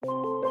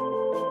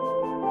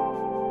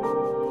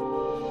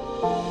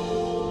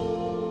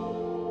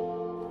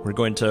We're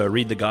going to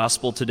read the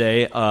gospel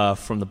today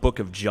from the book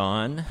of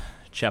John,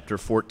 chapter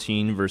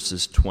 14,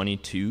 verses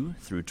 22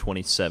 through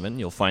 27.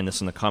 You'll find this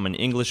in the Common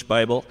English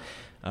Bible.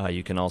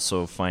 You can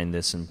also find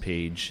this in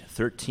page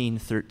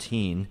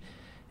 1313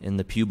 in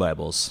the Pew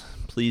Bibles.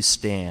 Please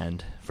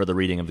stand for the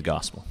reading of the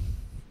gospel.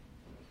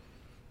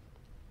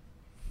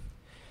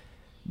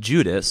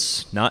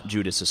 Judas, not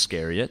Judas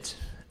Iscariot,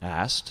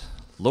 asked,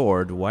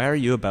 "Lord, why are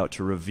you about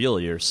to reveal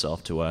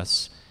yourself to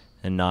us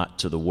and not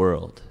to the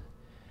world?"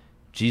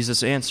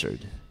 Jesus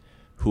answered,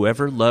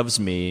 "Whoever loves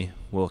me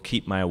will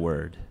keep my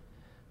word.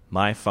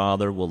 My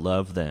Father will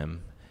love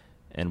them,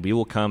 and we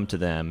will come to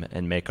them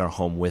and make our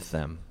home with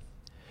them.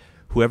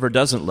 Whoever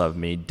doesn't love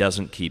me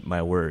doesn't keep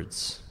my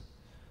words.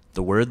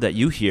 The word that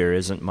you hear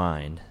isn't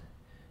mine.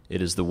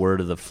 It is the word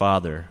of the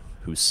Father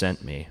who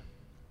sent me.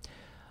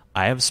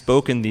 I have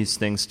spoken these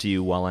things to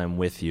you while I am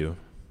with you.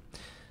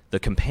 The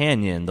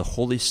companion, the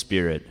Holy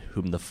Spirit,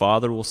 whom the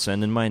Father will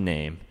send in my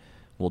name,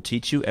 will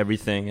teach you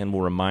everything and will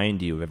remind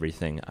you of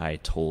everything I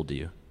told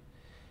you.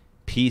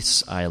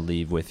 Peace I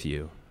leave with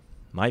you.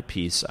 My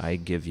peace I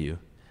give you.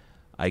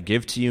 I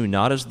give to you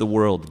not as the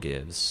world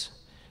gives.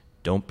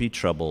 Don't be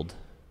troubled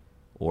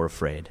or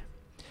afraid."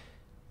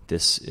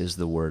 This is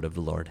the word of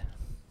the Lord.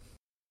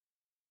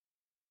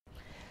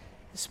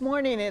 This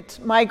morning, it's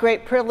my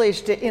great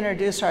privilege to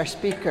introduce our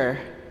speaker,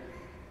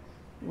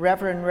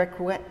 Reverend Rick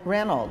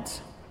Reynolds.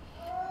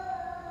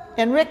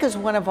 And Rick is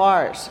one of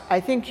ours.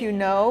 I think you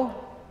know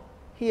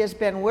he has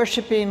been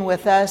worshiping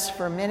with us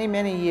for many,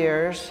 many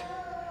years.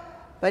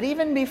 But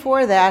even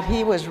before that,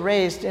 he was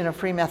raised in a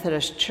Free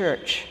Methodist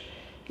church.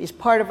 He's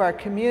part of our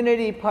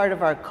community, part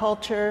of our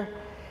culture,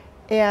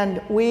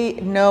 and we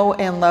know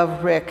and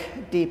love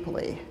Rick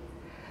deeply.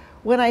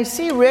 When I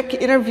see Rick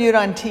interviewed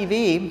on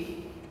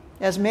TV,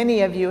 as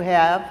many of you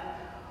have,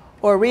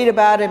 or read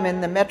about him in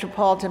the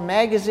Metropolitan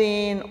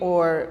Magazine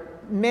or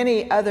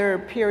many other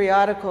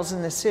periodicals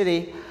in the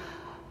city,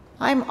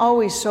 I'm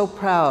always so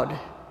proud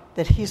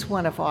that he's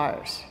one of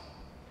ours.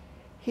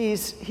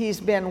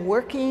 He's been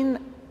working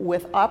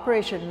with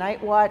Operation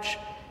Night Watch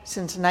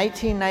since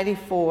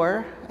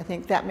 1994. I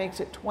think that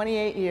makes it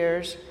 28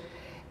 years.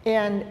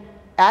 And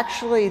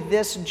actually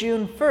this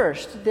June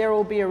 1st, there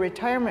will be a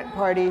retirement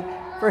party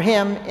for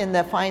him in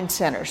the Fine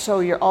Center. So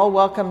you're all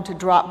welcome to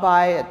drop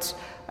by. It's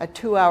a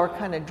 2-hour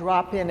kind of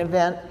drop-in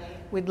event.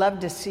 We'd love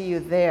to see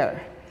you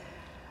there.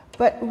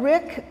 But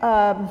Rick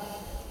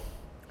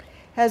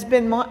has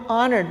been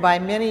honored by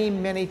many,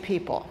 many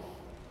people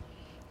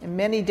in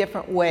many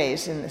different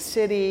ways in the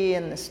city,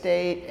 in the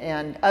state,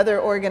 and other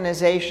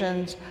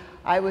organizations.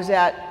 I was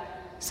at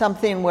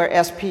something where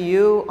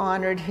SPU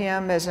honored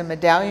him as a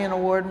Medallion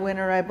Award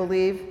winner, I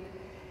believe.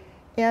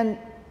 And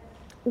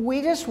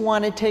we just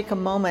want to take a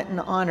moment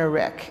and honor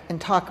Rick and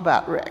talk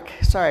about Rick.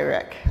 Sorry,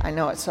 Rick, I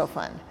know it's so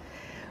fun.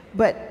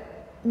 But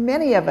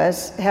many of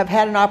us have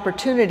had an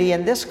opportunity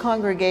in this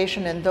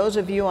congregation and those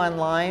of you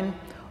online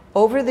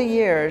over the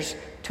years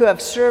to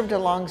have served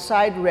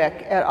alongside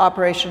Rick at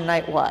Operation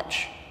Night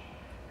Watch.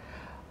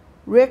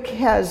 Rick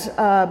has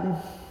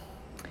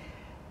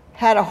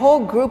had a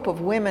whole group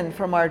of women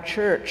from our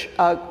church,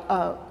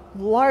 a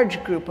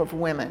large group of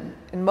women,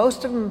 and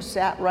most of them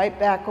sat right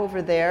back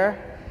over there.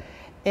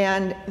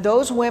 And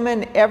those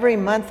women every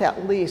month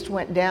at least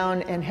went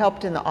down and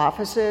helped in the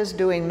offices,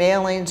 doing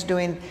mailings,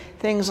 doing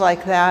things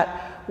like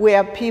that. We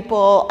have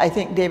people, I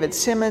think David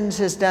Simmons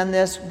has done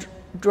this,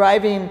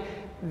 driving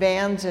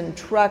vans and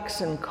trucks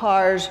and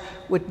cars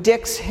with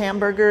Dick's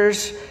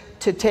hamburgers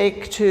to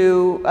take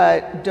to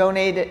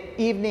donated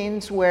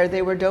evenings where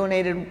they were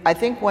donated, I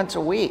think once a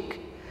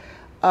week,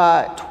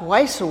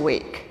 twice a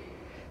week.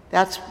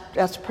 That's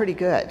pretty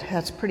good.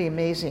 That's pretty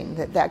amazing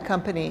that that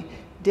company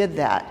did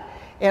that.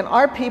 And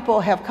our people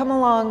have come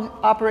along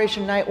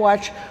Operation Night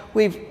Watch.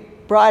 We've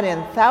brought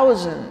in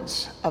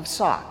thousands of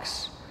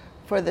socks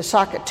for the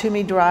Sock It To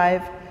Me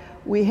drive.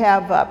 We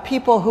have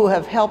people who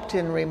have helped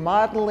in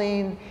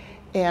remodeling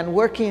and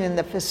working in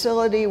the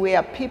facility. We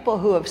have people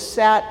who have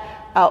sat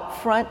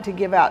out front to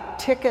give out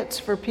tickets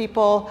for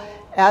people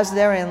as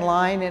they're in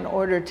line in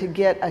order to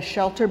get a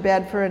shelter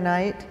bed for a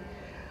night.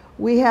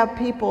 We have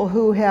people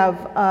who have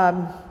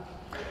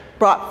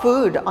brought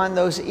food on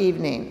those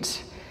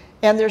evenings.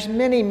 And there's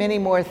many, many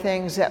more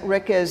things that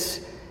Rick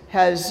has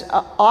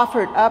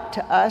offered up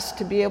to us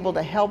to be able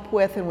to help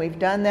with, and we've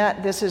done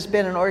that. This has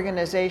been an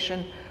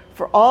organization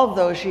for all of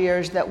those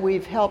years that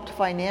we've helped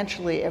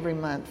financially every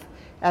month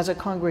as a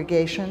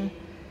congregation.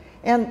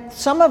 And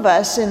some of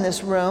us in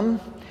this room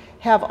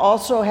have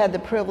also had the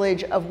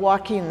privilege of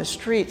walking the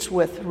streets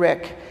with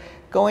Rick,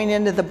 going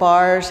into the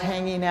bars,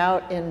 hanging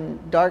out in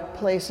dark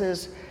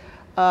places.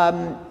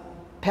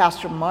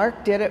 Pastor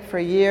Mark did it for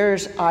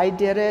years. I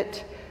did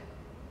it.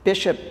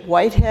 Bishop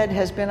Whitehead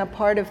has been a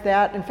part of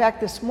that. In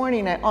fact, this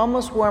morning I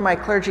almost wore my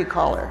clergy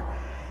collar.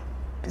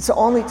 It's the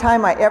only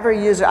time I ever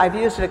use it. I've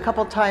used it a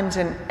couple times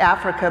in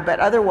Africa, but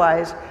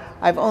otherwise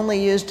I've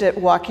only used it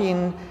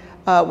walking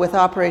with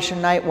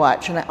Operation Night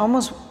Watch, and I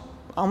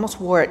almost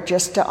wore it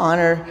just to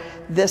honor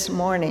this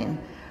morning.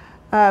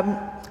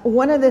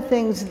 One of the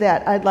things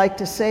that I'd like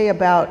to say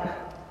about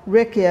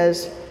Rick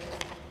is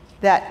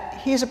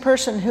that he's a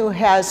person who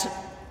has,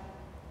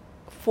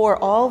 for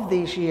all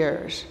these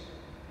years,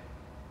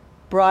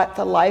 brought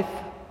the life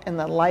and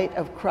the light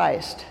of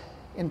Christ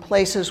in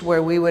places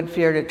where we would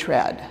fear to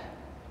tread.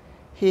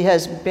 He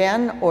has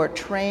been or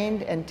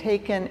trained and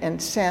taken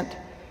and sent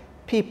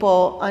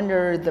people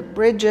under the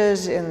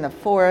bridges, in the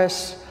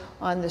forests,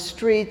 on the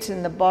streets,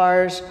 in the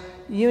bars,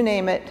 you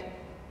name it.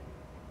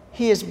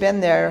 He has been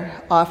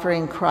there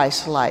offering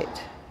Christ's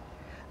light.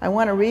 I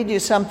want to read you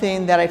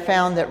something that I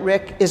found that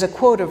Rick is a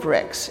quote of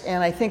Rick's,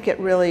 and I think it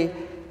really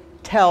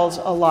tells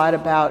a lot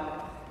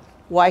about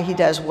why he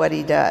does what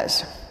he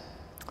does.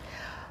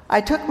 I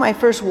took my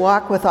first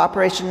walk with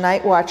Operation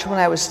Night Watch when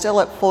I was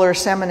still at Fuller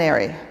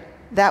Seminary.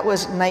 That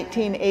was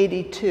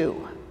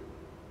 1982.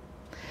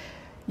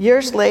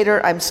 Years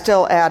later, I'm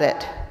still at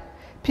it.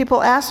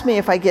 People ask me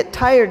if I get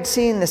tired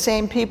seeing the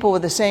same people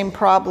with the same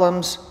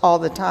problems all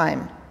the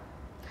time.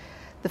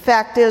 The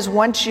fact is,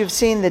 once you've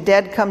seen the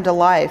dead come to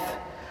life,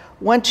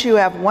 once you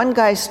have one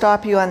guy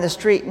stop you on the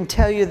street and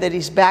tell you that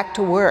he's back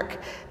to work,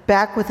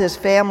 back with his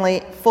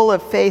family, full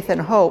of faith and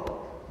hope,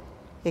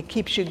 it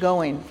keeps you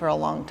going for a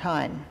long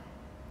time.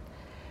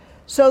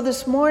 So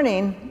this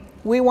morning,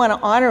 we want to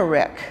honor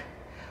Rick.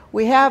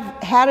 We have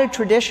had a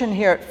tradition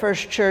here at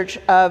First Church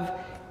of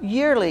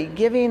yearly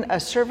giving a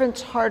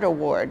Servant's Heart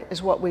Award,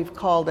 is what we've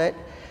called it,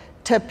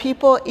 to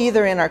people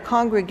either in our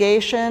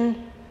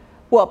congregation,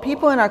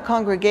 people in our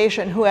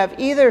congregation who have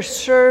either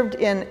served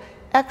in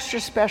extra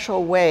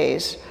special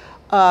ways,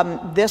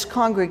 this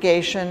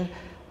congregation,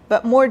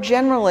 but more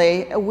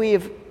generally,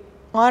 we've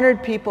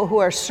honored people who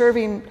are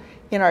serving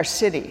in our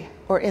city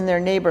or in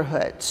their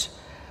neighborhoods.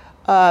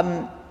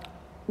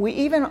 We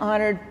even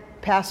honored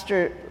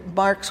Pastor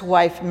Mark's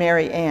wife,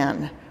 Mary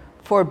Ann,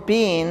 for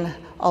being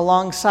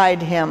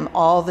alongside him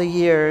all the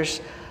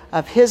years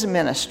of his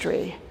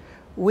ministry.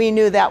 We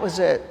knew that was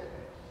an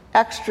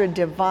extra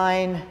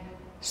divine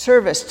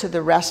service to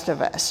the rest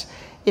of us.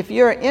 If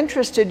you're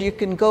interested, you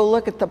can go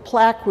look at the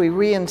plaque we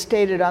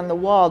reinstated on the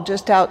wall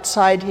just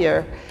outside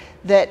here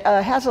that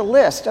has a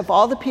list of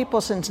all the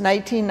people since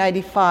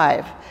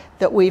 1995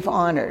 that we've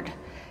honored.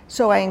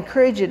 So I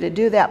encourage you to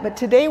do that. But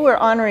today we're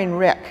honoring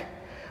Rick.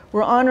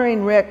 We're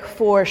honoring Rick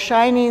for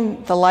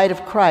shining the light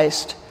of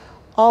Christ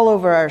all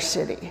over our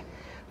city,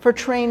 for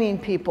training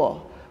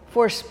people,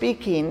 for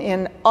speaking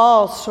in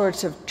all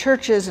sorts of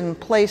churches and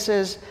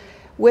places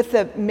with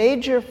the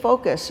major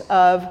focus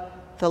of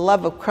the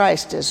love of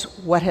Christ is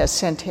what has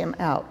sent him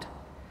out.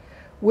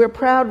 We're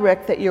proud,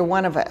 Rick, that you're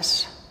one of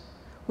us.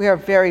 We are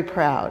very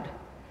proud.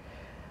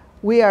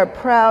 We are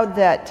proud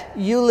that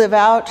you live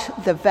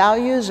out the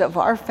values of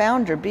our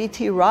founder,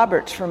 B.T.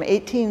 Roberts, from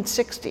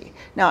 1860.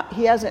 Now,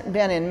 he hasn't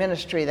been in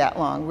ministry that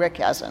long, Rick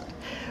hasn't.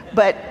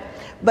 But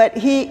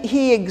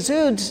he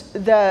exudes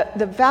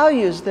the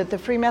values that the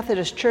Free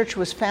Methodist Church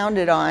was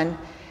founded on,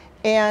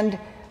 and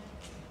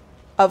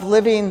of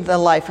living the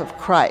life of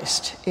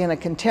Christ in a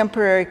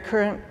contemporary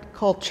current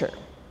culture.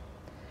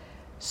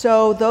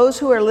 So those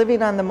who are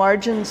living on the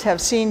margins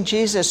have seen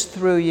Jesus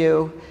through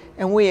you,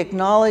 and we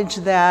acknowledge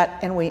that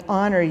and we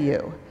honor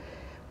you.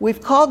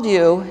 We've called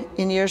you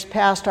in years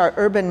past our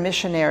urban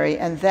missionary,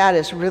 and that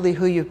is really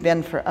who you've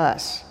been for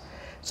us.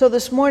 So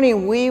this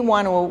morning we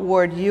want to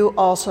award you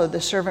also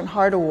the Servant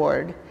Heart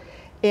Award,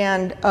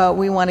 and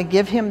we want to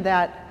give him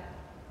that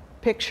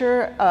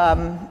picture,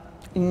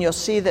 and you'll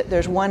see that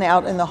there's one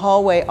out in the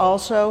hallway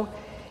also.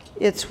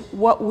 It's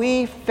what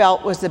we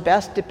felt was the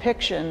best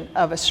depiction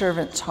of a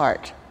servant's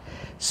heart.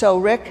 So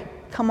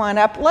Rick, come on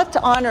up. Let's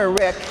honor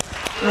Rick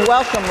and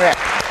welcome Rick.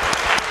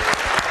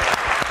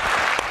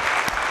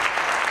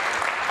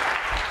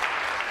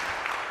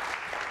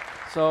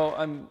 So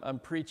I'm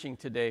preaching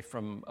today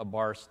from a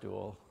bar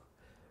stool,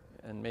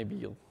 and maybe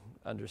you'll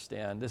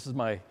understand. This is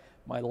my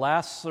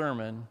last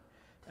sermon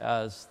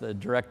as the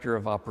director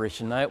of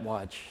Operation Night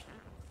Watch,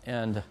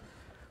 and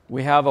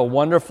we have a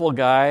wonderful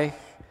guy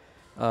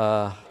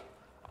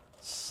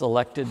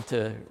selected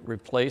to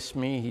replace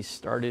me. He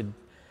started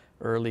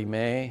early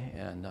May,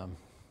 and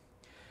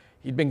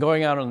he'd been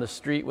going out on the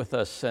street with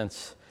us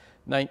since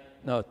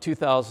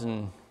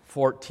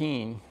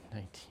 2014.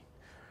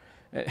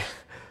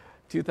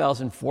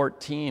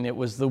 2014, it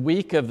was the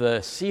week of the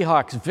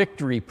Seahawks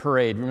Victory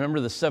Parade. Remember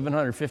the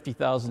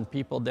 750,000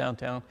 people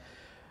downtown?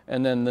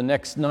 And then the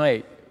next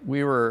night,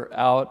 we were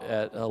out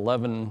at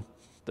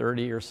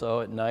 11:30 or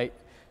so at night,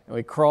 and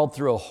we crawled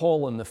through a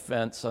hole in the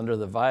fence under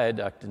the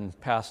viaduct and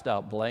passed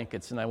out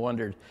blankets. And I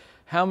wondered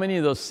how many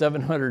of those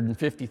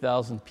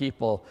 750,000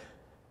 people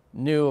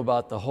knew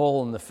about the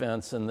hole in the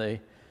fence and the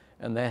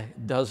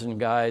dozen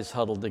guys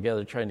huddled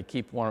together trying to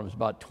keep warm. It was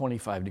about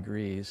 25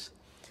 degrees.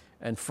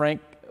 And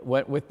Frank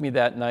went with me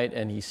that night,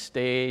 and he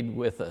stayed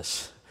with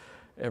us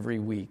every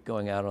week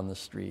going out on the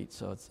street.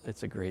 So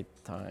it's a great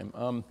time.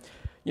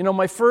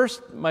 My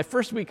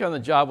first week on the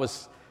job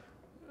was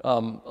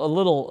a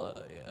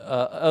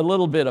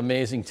little bit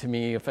amazing to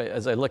me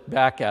as I look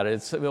back at it.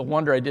 It's a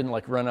wonder I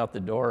didn't run out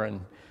the door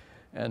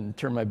and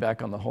turn my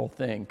back on the whole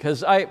thing,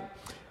 because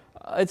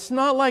it's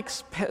not like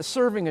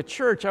serving a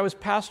church. I was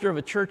pastor of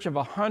a church of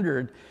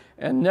 100,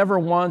 and never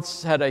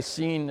once had I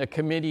seen a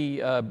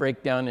committee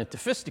break down into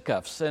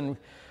fisticuffs. And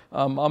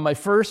on my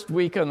first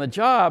week on the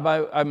job,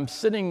 I'm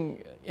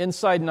sitting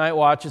inside Night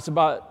Watch. It's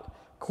about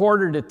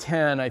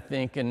 9:45, I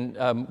think,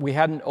 and we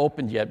hadn't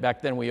opened yet.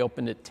 Back then, we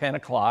opened at 10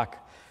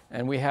 o'clock,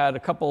 and we had a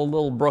couple of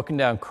little broken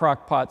down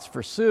crock pots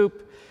for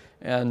soup,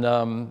 and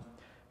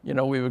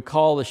we would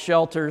call the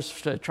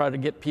shelters to try to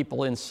get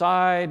people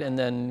inside, and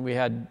then we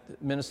had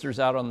ministers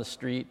out on the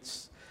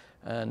streets,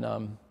 and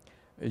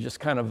it was just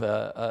kind of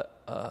a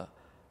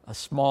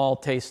small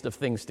taste of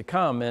things to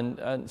come.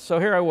 And so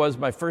here I was,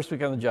 my first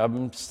week on the job.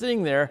 I'm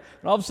sitting there,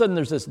 and all of a sudden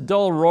there's this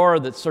dull roar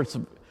that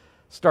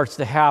starts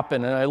to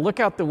happen, and I look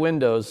out the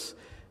windows,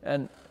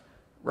 and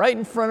right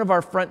in front of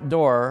our front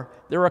door,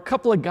 there were a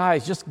couple of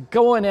guys just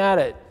going at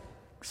it,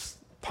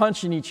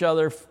 punching each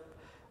other,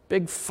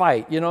 big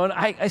fight, and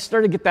I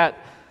started to get that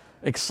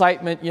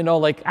excitement,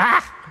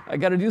 I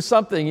got to do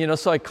something,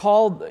 so I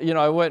called,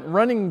 I went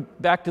running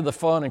back to the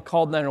phone and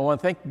called 911.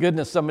 Thank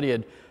goodness somebody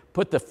had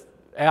put the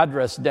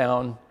address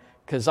down,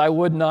 because I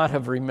would not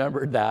have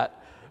remembered that,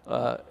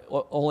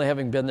 only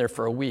having been there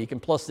for a week,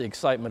 and plus the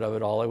excitement of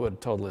it all, I would have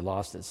totally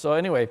lost it. So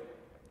anyway,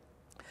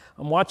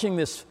 I'm watching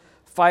this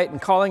fight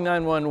and calling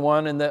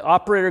 911, and the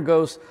operator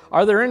goes,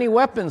 "Are there any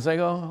weapons?" I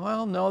go,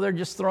 "Well, no, they're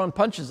just throwing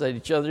punches at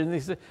each other." And they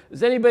say,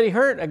 "Is anybody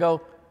hurt?" I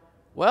go,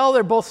 "Well,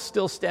 they're both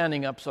still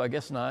standing up, so I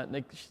guess not."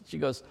 And she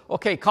goes,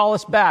 "Okay, call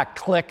us back."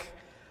 Click.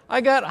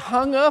 I got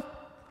hung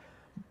up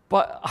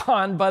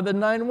by the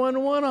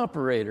 911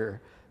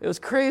 operator. It was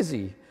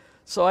crazy.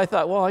 So I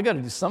thought, well, I got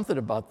to do something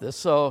about this.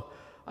 So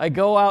I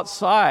go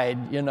outside,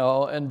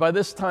 and by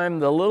this time,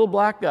 the little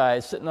black guy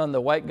is sitting on the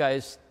white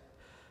guy's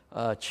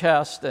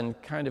chest and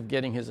kind of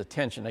getting his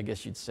attention, I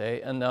guess you'd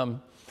say. And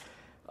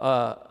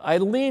I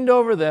leaned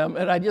over them,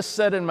 and I just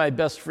said in my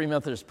best Free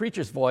Methodist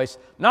preacher's voice,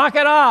 "Knock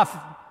it off!"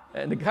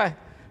 And the guy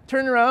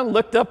turned around,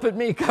 looked up at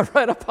me, got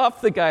right up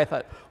off the guy. I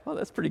thought, well,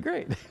 that's pretty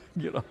great,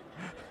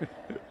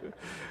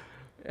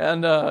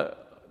 And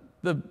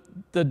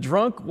the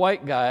drunk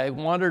white guy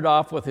wandered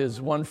off with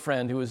his one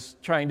friend who was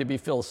trying to be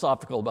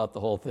philosophical about the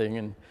whole thing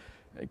and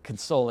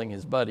consoling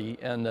his buddy.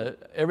 And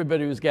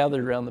everybody was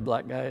gathered around the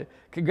black guy,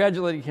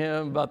 congratulating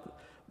him about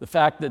the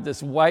fact that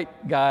this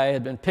white guy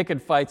had been picking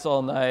fights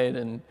all night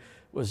and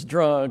was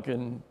drunk,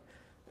 and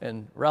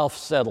Ralph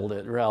settled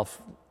it.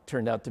 Ralph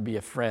turned out to be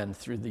a friend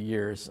through the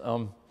years.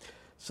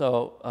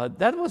 So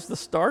that was the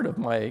start of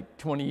my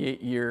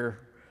 28-year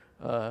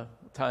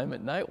time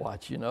at Night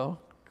Watch,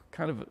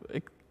 kind of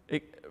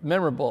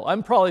memorable.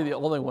 I'm probably the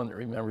only one that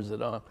remembers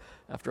it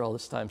after all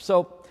this time.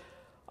 So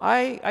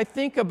I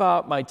think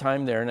about my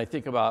time there, and I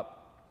think about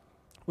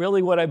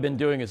really what I've been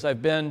doing is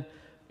I've been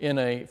in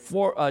a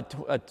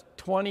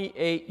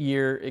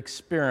 28-year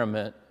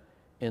experiment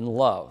in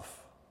love.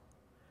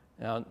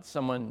 Now,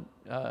 someone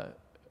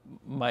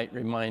might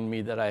remind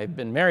me that I've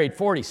been married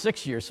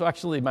 46 years, so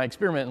actually my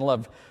experiment in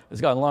love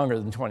has gone longer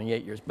than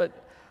 28 years. But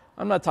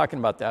I'm not talking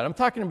about that. I'm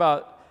talking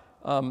about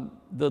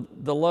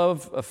the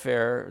love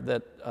affair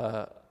that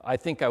I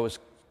think I was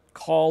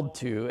called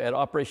to at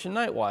Operation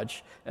Night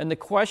Watch. And the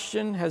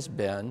question has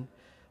been,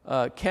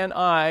 can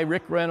I,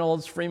 Rick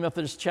Reynolds, Free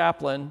Methodist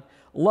chaplain,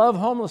 love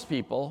homeless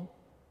people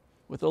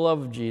with the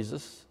love of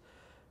Jesus,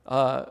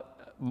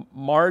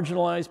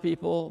 marginalized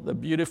people, the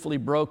beautifully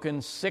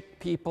broken, sick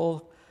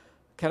people?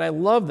 Can I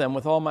love them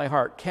with all my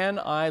heart? Can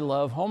I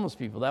love homeless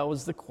people? That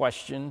was the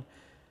question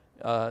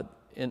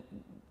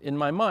in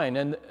my mind.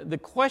 And the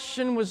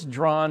question was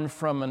drawn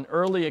from an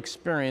early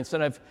experience,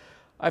 and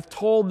I've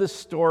told this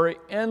story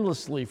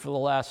endlessly for the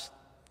last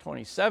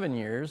 27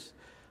 years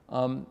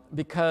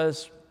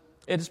because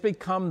it has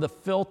become the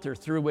filter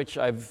through which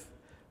I've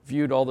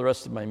viewed all the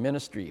rest of my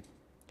ministry,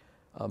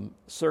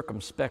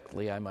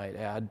 circumspectly, I might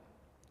add.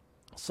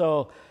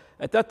 So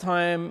at that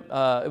time,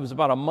 it was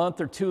about a month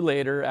or two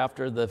later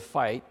after the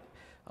fight,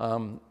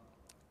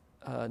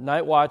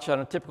 Night Watch on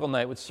a typical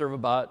night would serve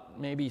about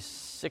maybe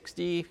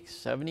 60,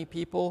 70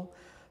 people,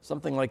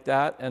 something like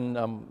that,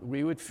 and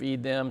we would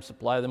feed them,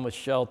 supply them with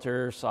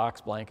shelter,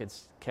 socks,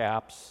 blankets,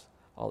 caps,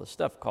 all this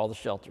stuff called the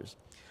shelters.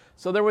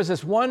 So there was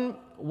this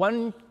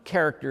one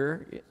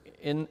character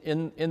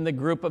in the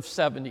group of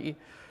 70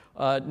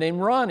 named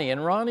Ronnie,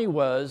 and Ronnie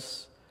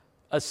was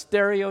a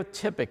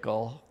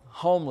stereotypical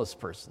homeless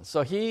person.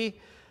 So he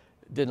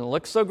didn't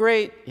look so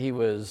great. He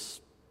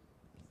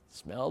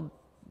smelled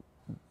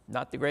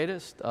not the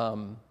greatest, a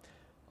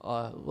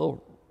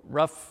little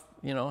rough,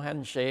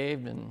 hadn't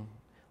shaved in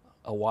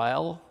a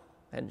while,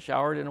 hadn't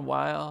showered in a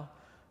while,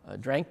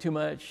 drank too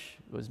much,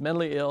 was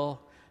mentally ill,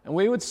 and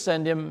we would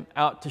send him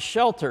out to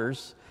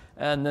shelters,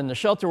 and then the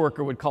shelter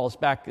worker would call us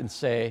back and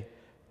say,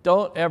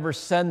 "Don't ever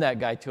send that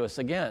guy to us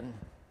again,"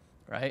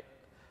 right?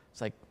 It's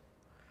like,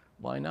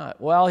 why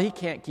not? Well, he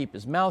can't keep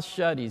his mouth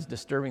shut, he's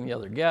disturbing the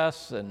other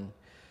guests, and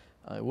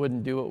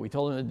wouldn't do what we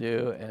told him to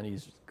do, and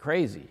he's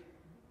crazy.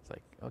 It's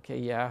like, okay,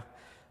 yeah.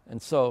 And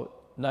so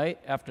night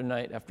after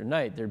night after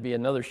night, there'd be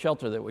another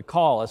shelter that would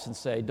call us and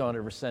say, "Don't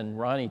ever send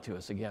Ronnie to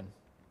us again."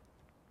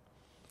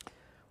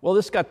 Well,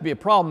 this got to be a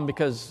problem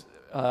because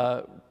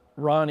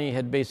Ronnie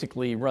had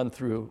basically run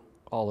through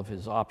all of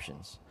his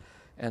options.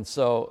 And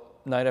so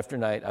night after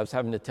night, I was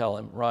having to tell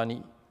him,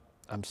 Ronnie,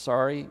 I'm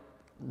sorry,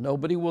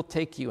 nobody will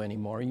take you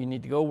anymore. You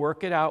need to go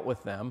work it out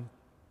with them.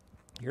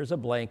 Here's a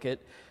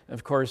blanket. And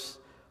of course,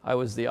 I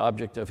was the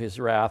object of his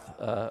wrath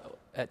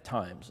at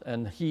times.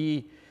 And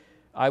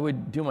I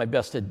would do my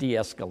best to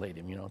de-escalate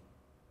him,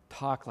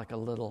 talk like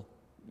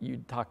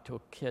you'd talk to a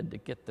kid to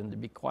get them to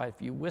be quiet.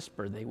 If you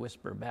whisper, they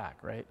whisper back,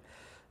 right?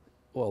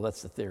 Well,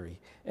 that's the theory.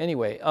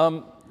 Anyway,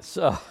 but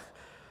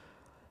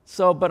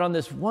on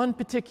this one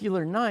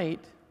particular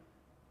night,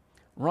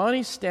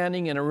 Ronnie's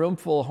standing in a room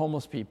full of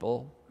homeless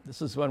people.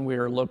 This is when we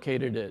were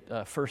located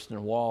at First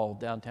and Wall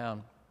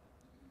downtown.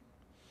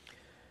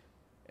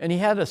 And he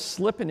had a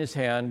slip in his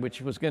hand,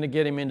 which was going to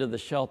get him into the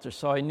shelter.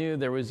 So I knew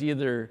there was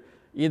either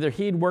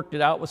he'd worked it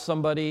out with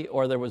somebody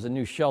or there was a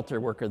new shelter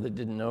worker that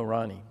didn't know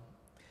Ronnie.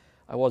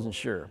 I wasn't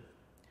sure.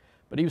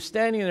 But he was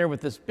standing there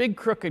with this big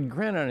crooked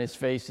grin on his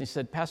face. And he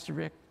said, Pastor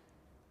Rick,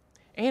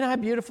 ain't I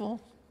beautiful?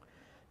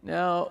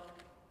 Now,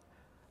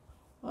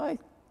 I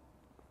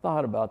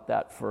thought about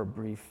that for a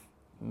brief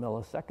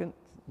millisecond,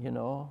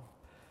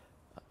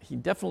 He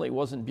definitely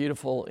wasn't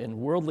beautiful in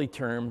worldly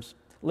terms.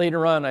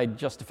 Later on, I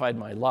justified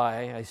my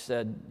lie. I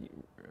said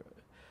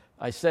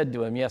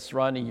to him, yes,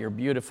 Ronnie, you're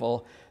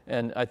beautiful.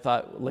 And I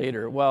thought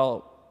later,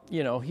 well,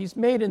 he's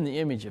made in the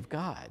image of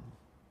God,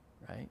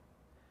 right?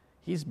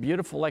 He's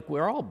beautiful like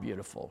we're all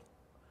beautiful.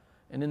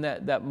 And in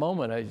that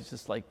moment, I was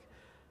just like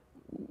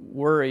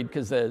worried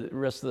because the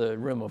rest of the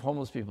room of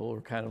homeless people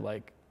were kind of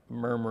like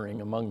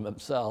murmuring among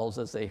themselves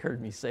as they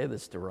heard me say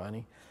this to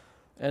Ronnie.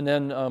 And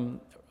then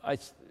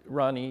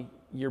Ronnie,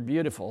 you're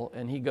beautiful.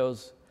 And he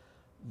goes,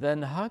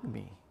 then hug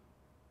me.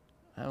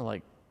 I'm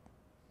like,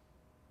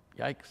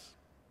 yikes,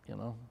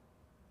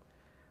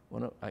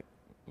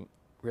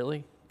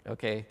 really?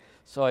 Okay.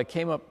 So I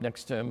came up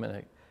next to him and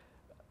I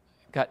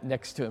got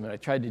next to him and I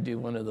tried to do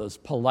one of those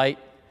polite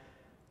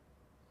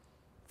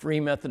Free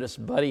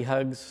Methodist buddy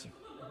hugs,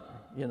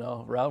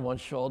 around one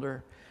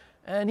shoulder.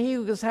 And he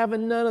was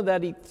having none of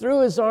that. He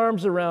threw his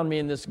arms around me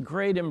in this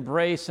great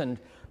embrace and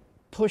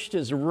pushed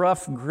his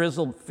rough,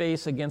 grizzled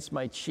face against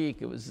my cheek.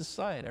 It was this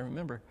side, I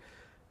remember.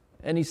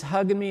 And he's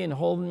hugging me and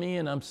holding me,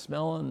 and I'm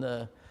smelling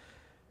the,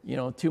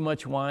 too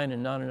much wine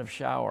and not enough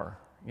shower,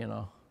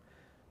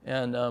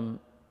 And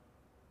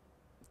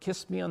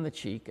kissed me on the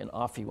cheek, and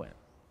off he went.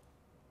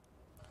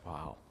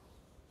 Wow.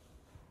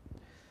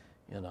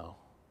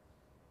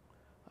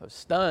 I was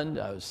stunned.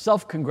 I was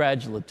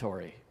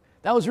self-congratulatory.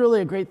 That was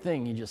really a great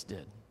thing he just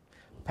did.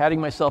 Patting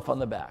myself on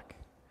the back,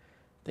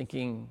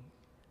 thinking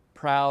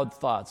proud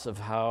thoughts of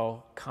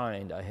how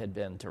kind I had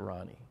been to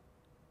Ronnie.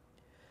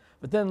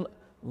 But then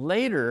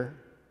later,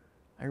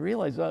 I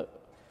realized that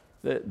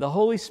the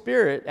Holy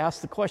Spirit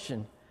asked the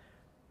question,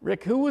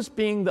 Rick, who was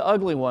being the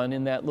ugly one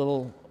in that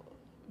little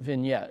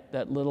vignette,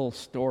 that little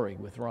story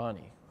with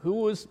Ronnie? Who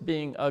was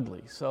being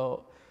ugly?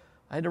 So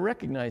I had to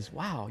recognize,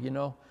 wow,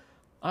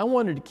 I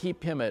wanted to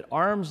keep him at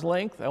arm's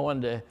length. I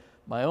wanted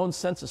my own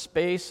sense of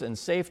space and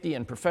safety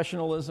and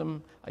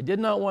professionalism. I did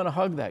not want to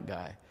hug that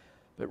guy.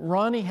 But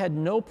Ronnie had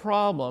no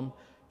problem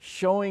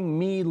showing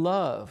me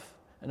love.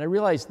 And I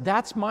realized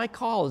that's my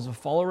call as a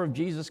follower of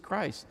Jesus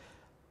Christ.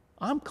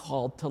 I'm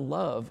called to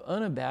love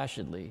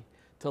unabashedly,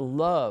 to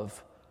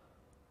love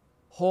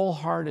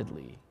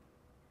wholeheartedly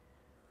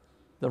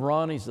the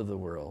Ronnies of the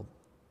world.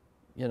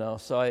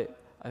 So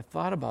I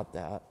thought about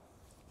that.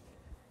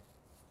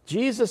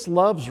 Jesus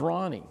loves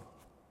Ronnie.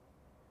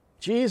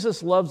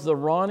 Jesus loves the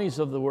Ronnies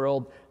of the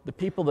world, the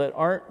people that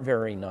aren't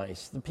very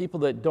nice, the people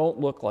that don't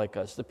look like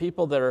us, the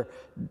people that are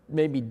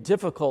maybe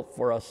difficult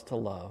for us to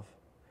love.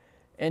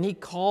 And he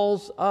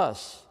calls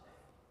us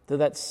to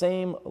that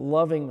same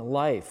loving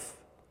life.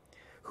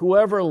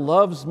 Whoever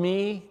loves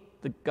me,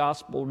 the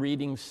gospel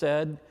reading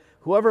said,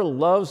 whoever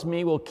loves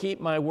me will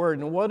keep my word.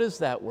 And what is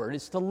that word?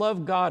 It's to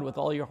love God with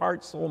all your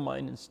heart, soul,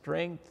 mind, and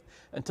strength,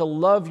 and to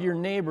love your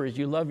neighbor as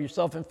you love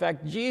yourself. In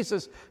fact,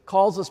 Jesus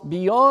calls us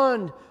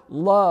beyond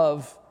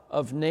love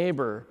of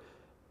neighbor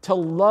to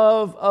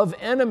love of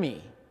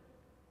enemy.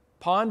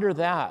 Ponder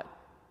that.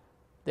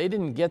 They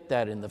didn't get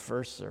that in the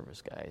first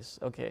service, guys.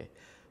 Okay,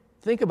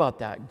 think about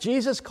that.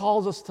 Jesus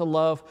calls us to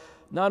love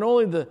not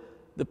only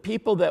the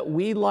people that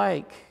we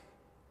like,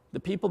 the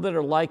people that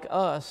are like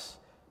us,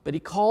 but he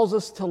calls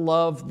us to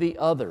love the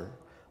other,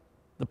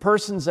 the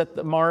persons at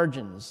the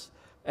margins,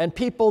 and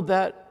people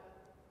that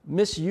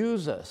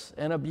misuse us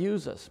and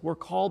abuse us. We're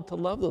called to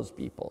love those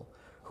people.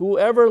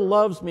 Whoever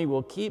loves me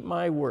will keep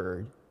my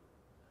word,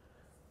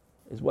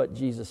 is what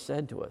Jesus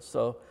said to us.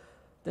 So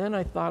then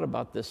I thought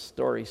about this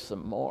story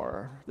some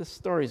more. This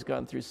story's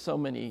gone through so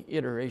many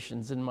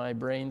iterations in my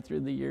brain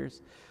through the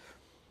years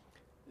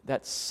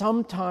that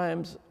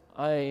sometimes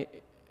I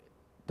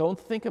don't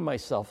think of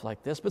myself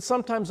like this, but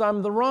sometimes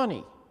I'm the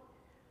Ronnie.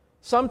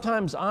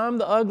 Sometimes I'm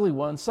the ugly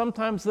one.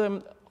 Sometimes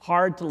I'm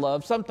hard to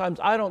love. Sometimes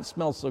I don't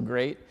smell so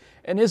great.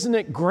 And isn't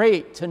it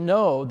great to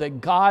know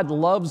that God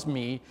loves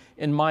me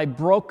in my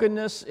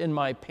brokenness, in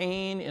my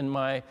pain, in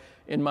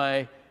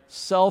my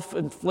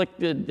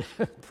self-inflicted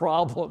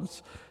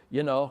problems,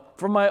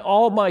 from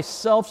all my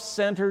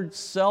self-centered,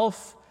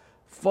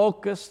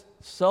 self-focused,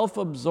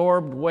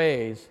 self-absorbed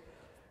ways,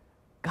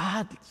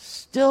 God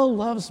still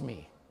loves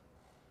me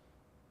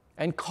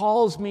and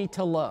calls me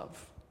to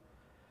love.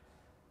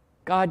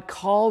 God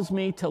calls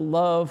me to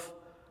love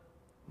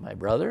my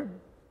brother,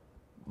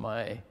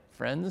 my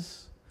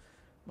friends,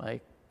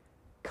 my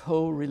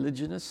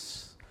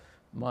co-religionists,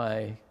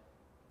 my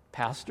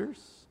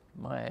pastors,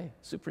 my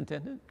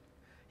superintendent.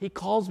 He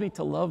calls me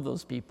to love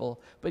those people,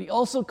 but he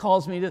also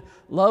calls me to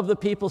love the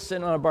people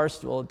sitting on a bar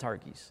stool at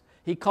Tarky's.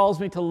 He calls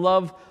me to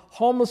love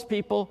homeless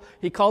people.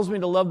 He calls me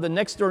to love the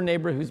next door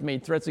neighbor who's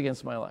made threats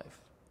against my life.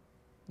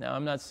 Now,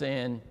 I'm not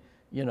saying,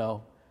 you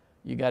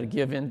got to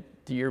give in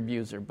to your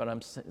abuser, but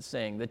I'm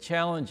saying the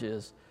challenge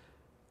is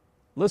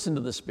listen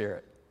to the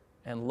Spirit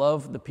and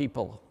love the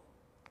people.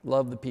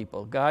 Love the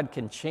people. God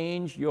can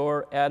change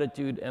your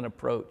attitude and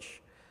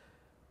approach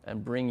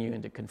and bring you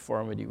into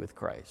conformity with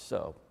Christ.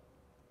 So,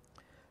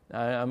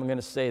 I'm going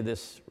to say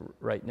this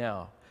right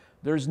now.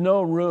 There's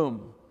no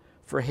room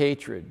for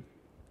hatred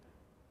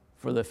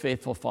for the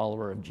faithful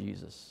follower of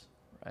Jesus,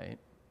 right?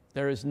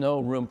 There is no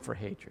room for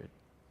hatred.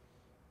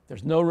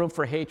 There's no room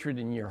for hatred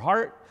in your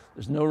heart.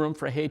 There's no room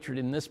for hatred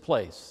in this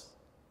place.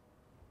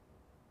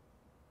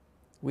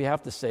 We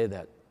have to say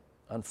that,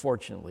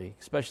 unfortunately,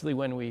 especially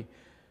when we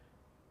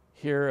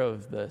hear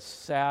of the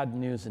sad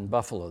news in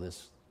Buffalo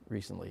this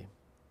recently.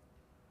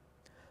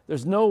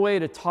 There's no way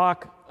to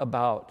talk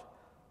about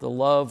the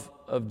love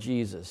of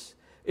Jesus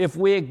if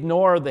we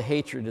ignore the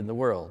hatred in the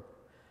world,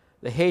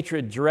 the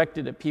hatred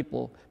directed at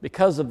people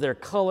because of their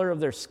color of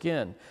their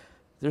skin.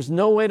 There's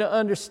no way to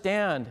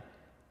understand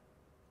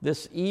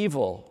this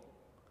evil.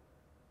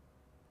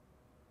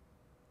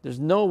 There's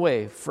no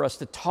way for us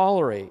to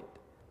tolerate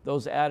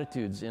those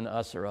attitudes in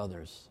us or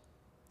others.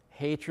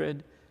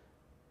 Hatred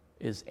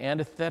is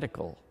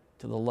antithetical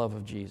to the love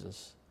of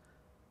Jesus.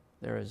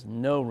 There is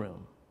no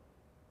room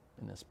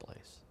in this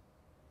place.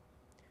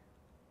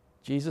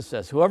 Jesus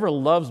says, whoever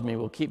loves me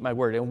will keep my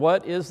word. And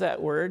what is that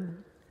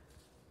word?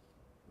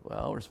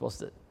 Well, we're supposed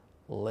to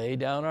lay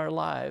down our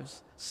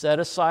lives, set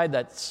aside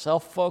that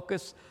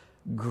self-focused,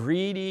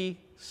 greedy,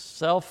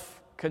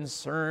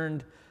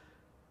 self-concerned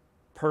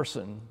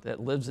person that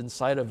lives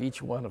inside of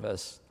each one of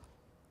us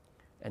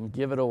and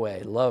give it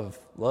away. Love,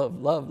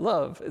 love, love,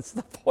 love. It's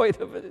the point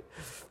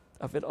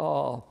of it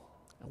all.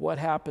 What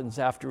happens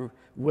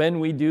when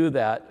we do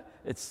that?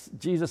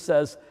 Jesus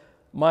says,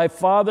 my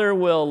Father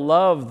will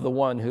love the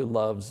one who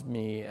loves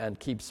me and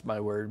keeps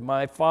my word.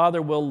 My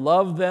Father will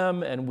love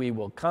them, and we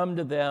will come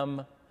to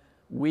them.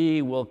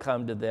 We will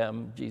come to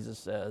them, Jesus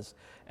says,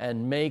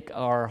 and make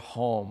our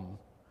home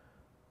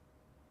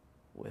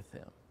with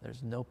him.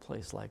 There's no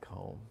place like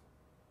home.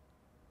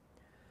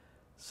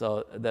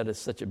 So that is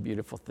such a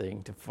beautiful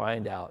thing to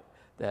find out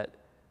that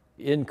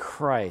in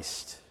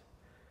Christ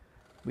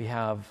we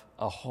have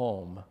a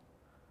home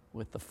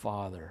with the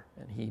Father,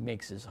 and he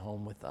makes his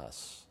home with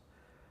us.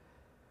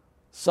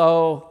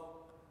 So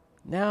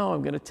now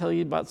I'm going to tell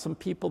you about some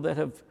people that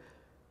have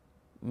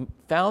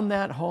found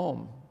that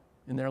home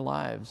in their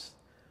lives.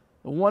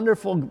 A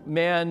wonderful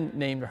man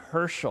named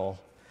Herschel,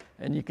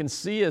 and you can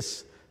see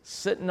us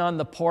sitting on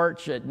the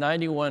porch at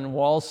 91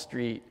 Wall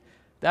Street.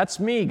 That's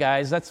me,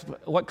 guys. That's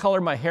what color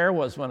my hair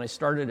was when I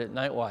started at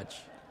Night Watch.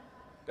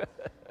 It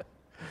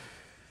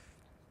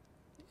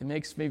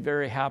makes me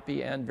very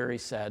happy and very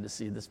sad to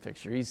see this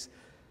picture.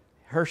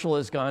 Herschel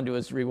has gone to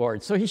his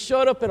reward. So he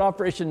showed up at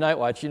Operation Night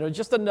Watch,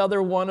 just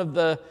another one of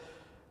the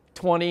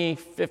 20,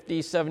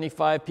 50,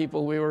 75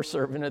 people we were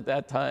serving at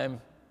that time.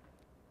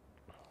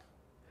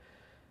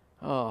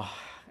 Oh,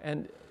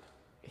 and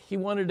he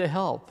wanted to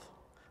help.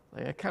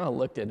 I kind of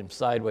looked at him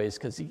sideways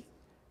because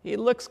he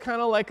looks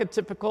kind of like a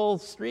typical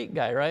street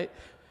guy, right?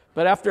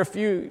 But after a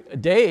few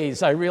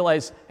days, I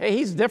realized, hey,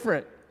 he's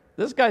different.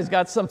 This guy's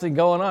got something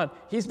going on.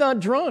 He's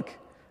not drunk.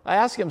 I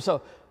asked him,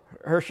 so,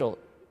 Herschel,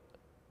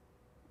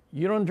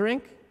 you don't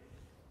drink?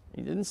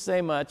 He didn't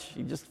say much.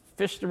 He just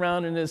fished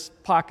around in his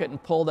pocket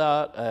and pulled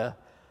out a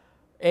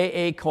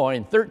AA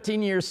coin,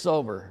 13 years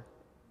sober.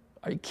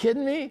 Are you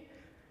kidding me?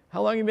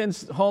 How long have you been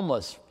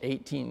homeless?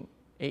 18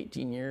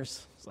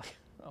 years. It's like,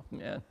 oh,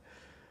 man.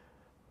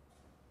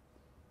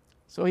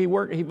 So he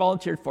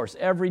volunteered for us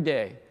every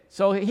day.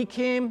 So he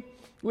came.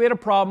 We had a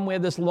problem. We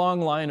had this long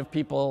line of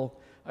people.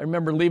 I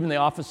remember leaving the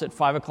office at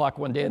 5 o'clock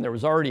one day, and there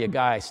was already a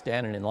guy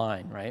standing in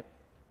line, right?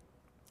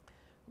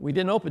 We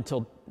didn't open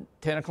until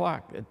 10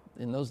 o'clock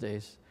in those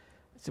days.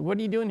 I said, what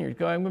are you doing here? He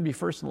goes, I'm going to be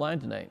first in line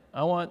tonight.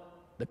 I want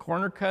the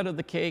corner cut of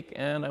the cake,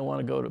 and I want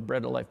to go to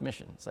Bread of Life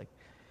Mission. It's like,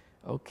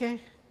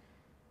 okay.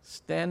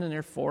 Standing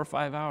there 4 or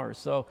 5 hours.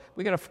 So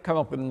we got to come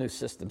up with a new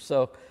system.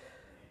 So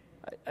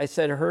I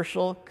said,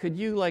 Herschel, could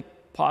you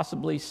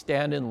possibly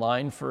stand in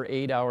line for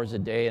 8 hours a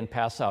day and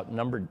pass out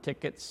numbered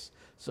tickets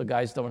so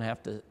guys don't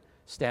have to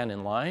stand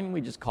in line?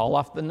 We just call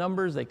off the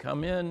numbers. They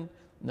come in.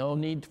 No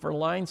need for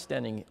line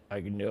standing.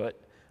 I can do it.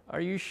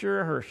 Are you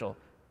sure, Herschel?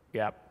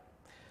 Yep.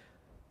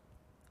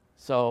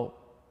 So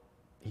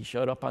he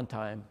showed up on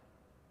time.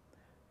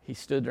 He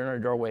stood in our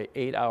doorway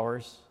 8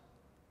 hours,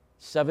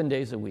 7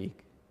 days a week,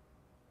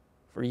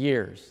 for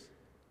years.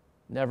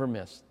 Never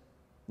missed,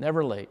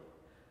 never late.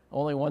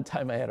 Only one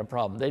time I had a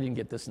problem. They didn't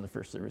get this in the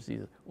first service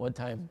either. One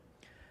time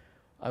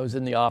I was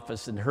in the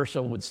office and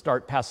Herschel would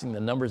start passing the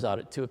numbers out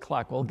at 2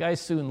 o'clock. Well, guys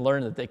soon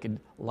learned that they could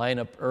line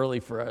up early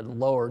for a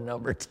lower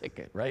number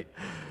ticket, right?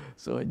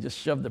 So I just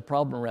shoved the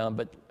problem around.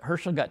 But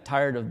Herschel got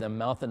tired of them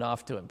mouthing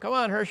off to him. Come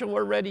on, Herschel,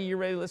 we're ready. You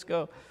ready? Let's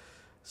go.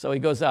 So he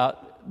goes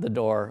out the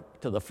door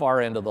to the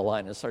far end of the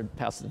line and started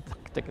passing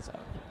the tickets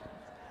out.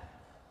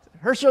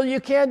 Herschel,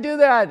 you can't do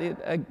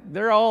that.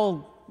 They're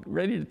all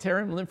ready to tear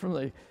him limb from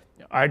the...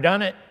 I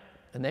done it.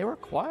 And they were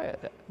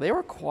quiet. They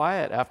were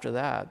quiet after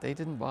that. They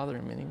didn't bother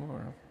him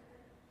anymore.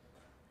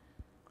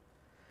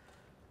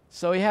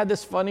 So he had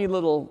this funny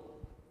little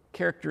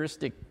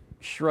characteristic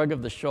shrug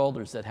of the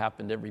shoulders that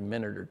happened every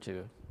minute or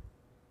two.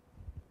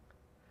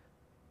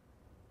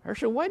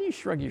 Herschel, why do you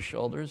shrug your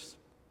shoulders?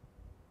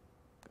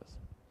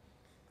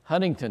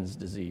 Huntington's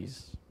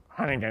disease.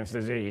 Huntington's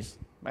disease.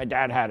 My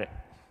dad had it.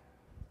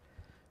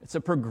 It's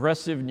a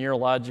progressive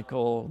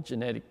neurological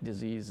genetic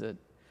disease that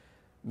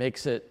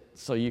makes it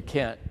so you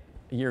can't,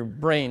 your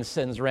brain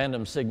sends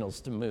random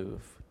signals to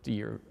move to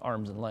your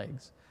arms and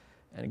legs.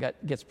 And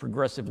it gets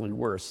progressively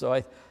worse. So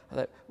I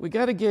thought, we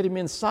got to get him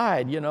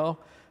inside, you know.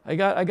 I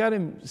got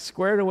him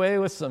squared away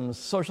with some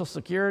Social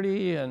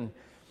Security, and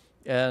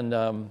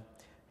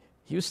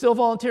he was still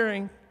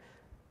volunteering.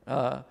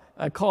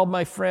 I called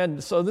my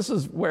friend. So this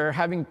is where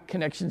having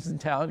connections in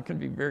town can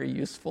be very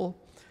useful.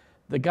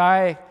 The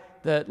guy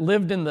that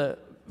lived in the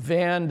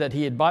van that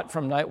he had bought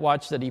from Night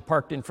Watch that he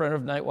parked in front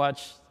of Night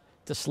Watch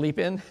to sleep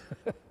in,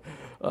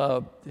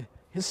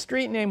 his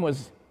street name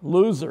was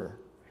Loser.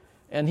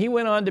 And he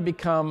went on to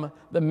become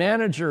the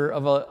manager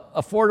of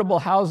affordable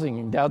housing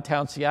in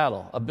downtown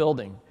Seattle, a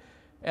building.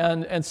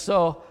 And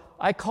so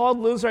I called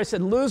Loser. I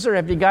said, Loser,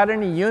 have you got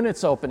any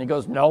units open? He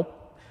goes, nope.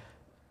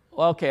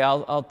 Well, okay,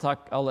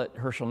 I'll let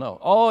Herschel know.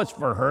 Oh, it's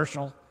for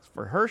Herschel. It's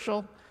for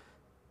Herschel?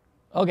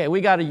 Okay,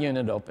 we got a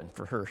unit open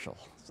for Herschel.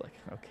 It's like,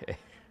 okay.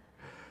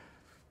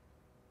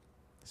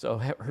 So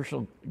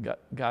Herschel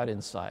got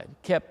inside,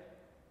 kept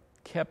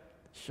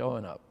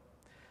showing up.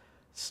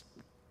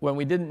 When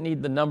we didn't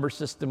need the number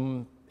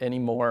system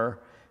anymore,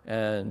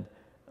 and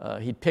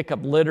he'd pick up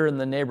litter in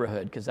the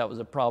neighborhood because that was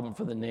a problem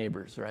for the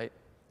neighbors, right?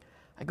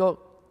 I go,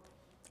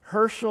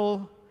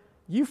 Herschel,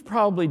 you've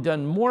probably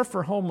done more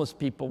for homeless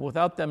people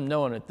without them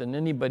knowing it than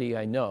anybody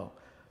I know.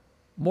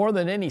 More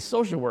than any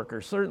social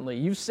worker, certainly.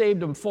 You've saved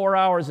them 4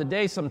 hours a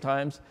day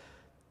sometimes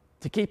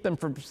to keep them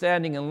from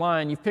standing in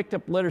line. You've picked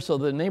up litter so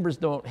the neighbors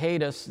don't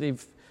hate us.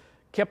 They've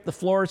kept the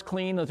floors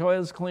clean, the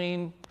toilets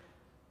clean.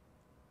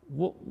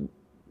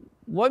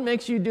 What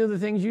makes you do the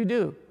things you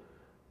do?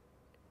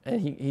 And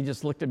he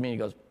just looked at me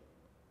and he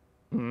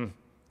goes,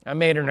 I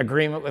made an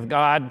agreement with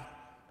God.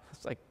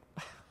 It's like,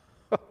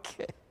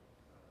 okay.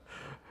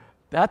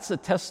 That's a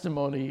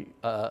testimony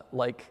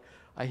like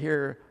I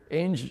hear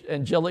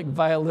angelic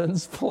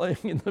violins playing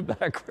in the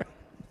background.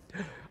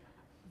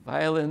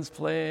 Violins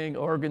playing,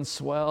 organ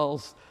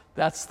swells.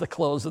 That's the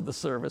close of the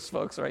service,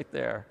 folks, right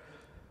there.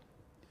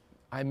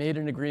 I made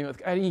an agreement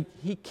with God. And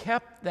he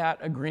kept that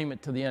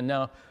agreement to the end.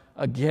 Now,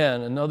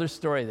 again, another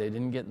story they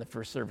didn't get in the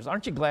first service.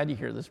 Aren't you glad you're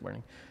here this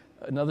morning?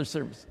 Another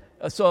service.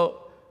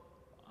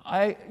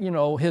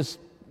 His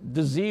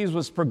disease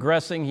was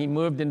progressing. He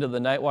moved into the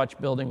Night Watch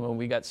building when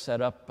we got set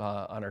up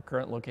on our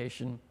current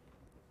location.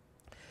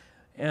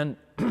 And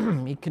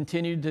he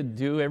continued to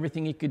do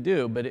everything he could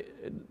do, but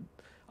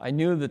I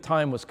knew the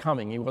time was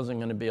coming. He wasn't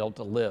going to be able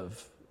to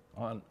live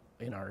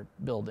in our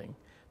building,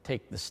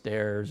 take the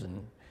stairs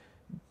and,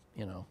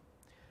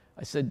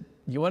 I said,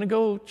 you want to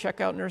go check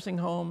out nursing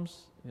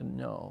homes?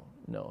 No.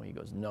 He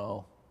goes,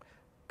 no,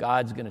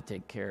 God's going to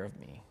take care of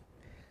me.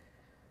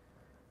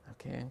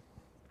 Okay.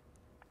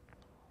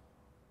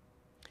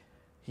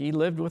 He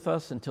lived with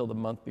us until the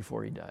month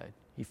before he died.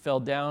 He fell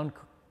down,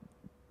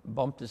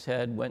 bumped his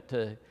head, went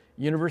to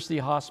University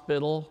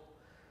Hospital,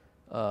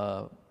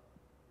 got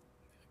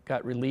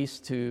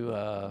released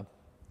to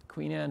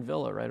Queen Anne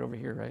Villa right over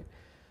here, right?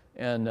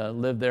 And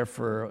lived there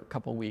for a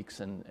couple weeks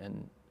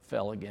and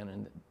fell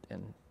again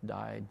and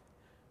died.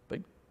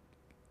 But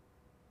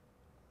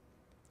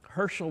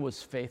Herschel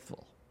was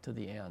faithful to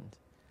the end.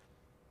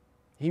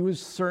 He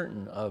was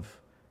certain of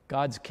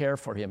God's care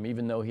for him,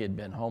 even though he had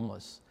been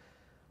homeless.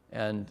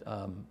 And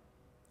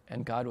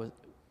God was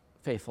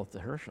faithful to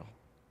Herschel.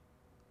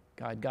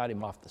 God got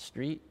him off the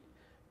street.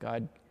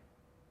 God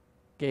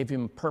gave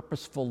him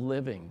purposeful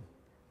living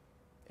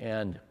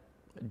and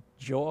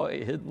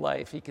joy in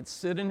life. He could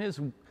sit in his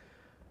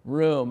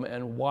room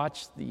and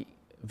watch the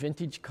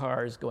vintage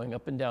cars going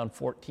up and down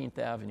 14th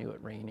Avenue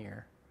at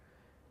Rainier.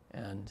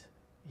 And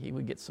he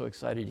would get so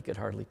excited he could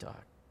hardly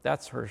talk.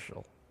 That's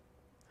Herschel.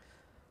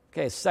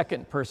 Okay,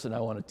 second person I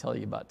want to tell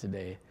you about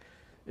today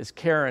is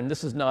Karen.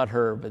 This is not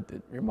her, but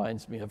it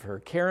reminds me of her.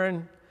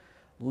 Karen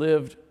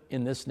lived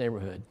in this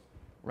neighborhood,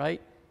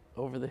 right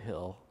over the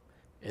hill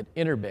at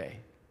Inner Bay.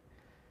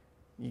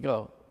 You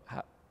go,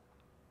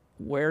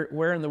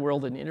 where in the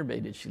world in Inner Bay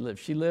did she live?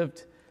 She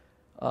lived,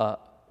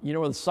 you know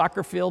where the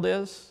soccer field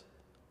is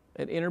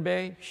at Inner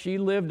Bay? She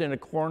lived in a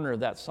corner of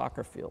that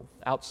soccer field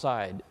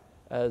outside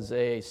as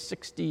a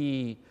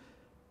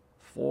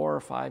 64 or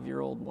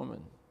 5-year-old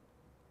woman.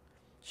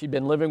 She'd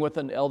been living with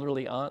an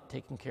elderly aunt,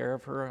 taking care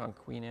of her on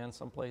Queen Anne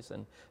someplace,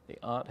 and the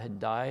aunt had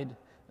died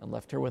and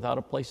left her without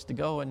a place to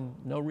go and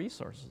no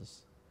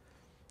resources.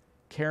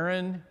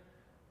 Karen,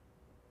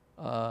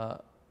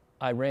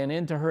 I ran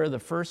into her the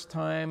first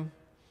time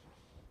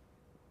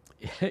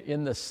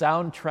in the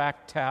Soundtrack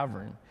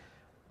Tavern.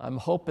 I'm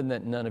hoping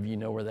that none of you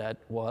know where that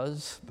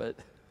was, but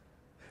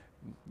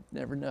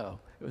never know.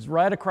 It was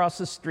right across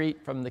the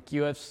street from the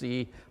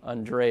QFC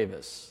on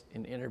Dravis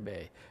in Inner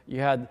Bay. You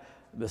had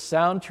the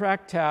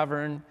Soundtrack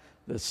Tavern,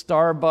 the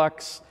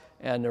Starbucks,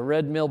 and the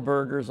Red Mill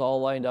Burgers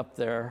all lined up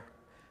there.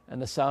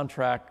 And the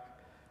Soundtrack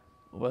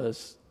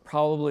was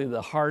probably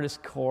the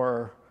hardest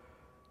core,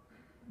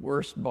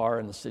 worst bar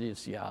in the city of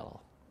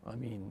Seattle. I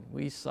mean,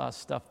 we saw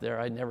stuff there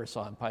I never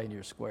saw in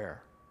Pioneer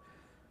Square,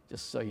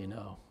 just so you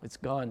know. It's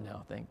gone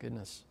now, thank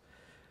goodness.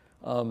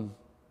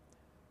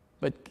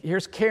 But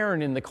here's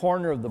Karen in the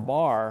corner of the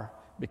bar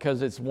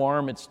because it's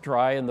warm, it's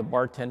dry, and the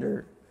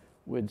bartender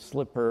would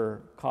slip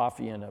her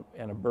coffee and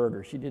a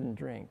burger. She didn't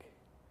drink.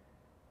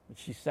 But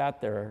she sat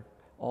there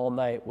all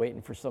night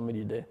waiting for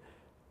somebody to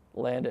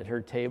land at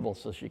her table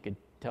so she could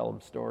tell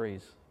them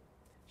stories.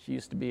 She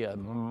used to be a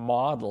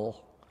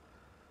model,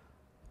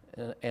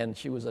 and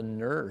she was a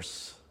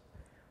nurse.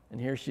 And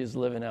here she is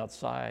living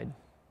outside,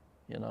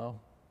 you know.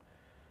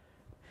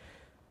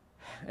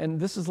 And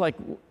this is like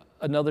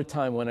another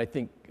time when I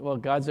think, well,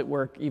 God's at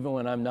work even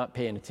when I'm not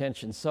paying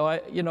attention. So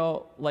I, you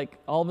know, like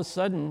all of a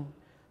sudden,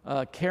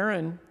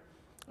 Karen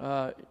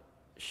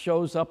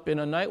shows up in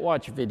a Night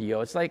Watch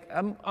video. It's like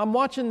I'm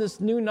watching this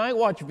new Night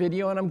Watch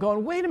video and I'm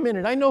going, wait a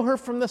minute, I know her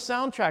from the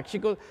soundtrack. She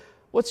goes,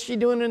 what's she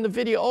doing in the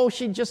video? Oh,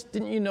 she just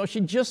didn't, you know, she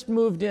just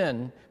moved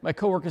in. My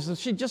coworker says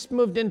she just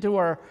moved into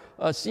our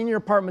senior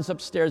apartments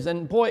upstairs,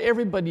 and boy,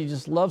 everybody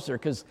just loves her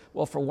because,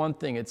 well, for one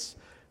thing,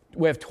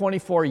 we have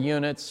 24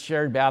 units,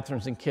 shared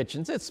bathrooms and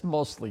kitchens. It's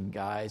mostly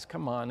guys.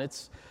 Come on,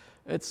 it's.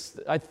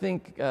 I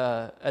think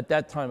at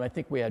that time, I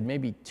think we had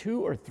maybe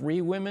 2 or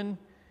 3 women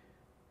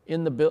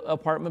in the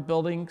apartment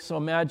building. So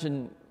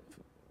imagine,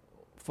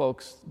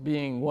 folks,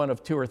 being one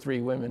of 2 or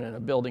 3 women in a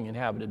building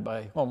inhabited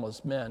by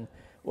homeless men.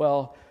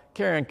 Well,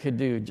 Karen could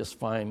do just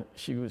fine.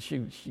 She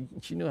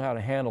knew how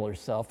to handle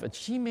herself, and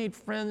she made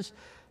friends.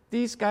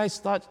 These guys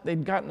thought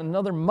they'd gotten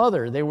another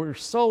mother. They were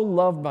so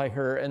loved by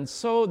her, and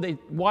so they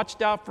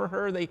watched out for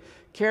her. They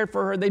cared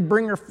for her. They'd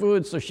bring her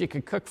food so she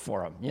could cook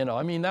for them. You know,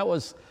 I mean, it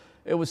was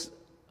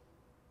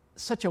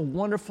such a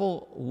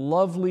wonderful,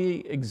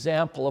 lovely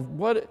example of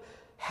what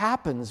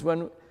happens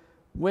when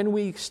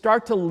we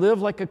start to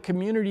live like a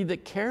community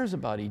that cares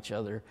about each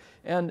other.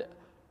 And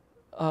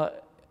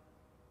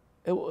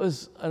it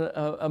was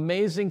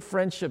amazing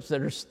friendships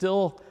that are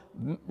still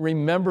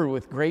remembered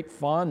with great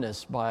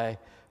fondness by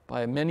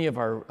many of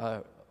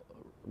our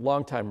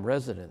longtime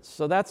residents.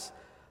 So that's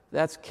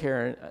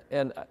Karen,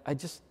 and I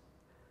just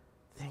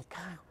think,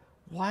 God,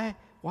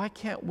 why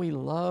can't we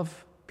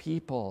love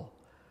people?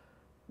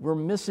 We're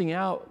missing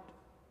out.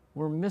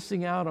 We're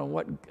missing out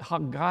on how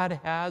God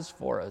has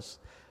for us.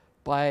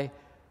 Why?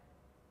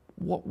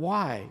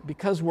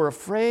 Because we're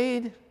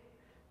afraid?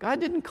 God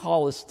didn't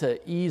call us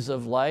to ease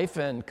of life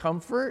and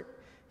comfort.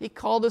 He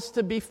called us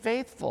to be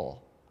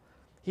faithful.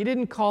 He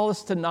didn't call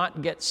us to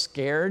not get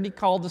scared. He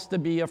called us to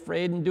be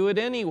afraid and do it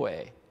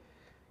anyway.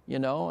 You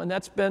know, and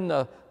that's been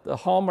the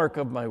hallmark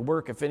of my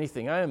work. If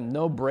anything, I am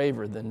no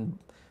braver than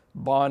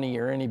Bonnie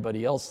or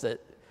anybody else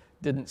that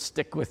didn't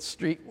stick with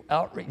street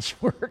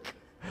outreach work.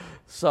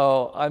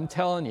 So I'm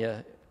telling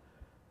you,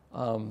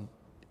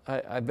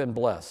 I've been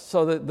blessed.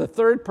 So the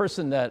third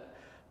person that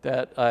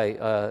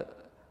I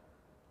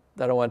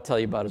want to tell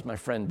you about is my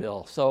friend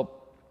Bill. So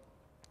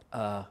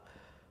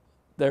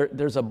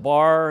there's a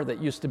bar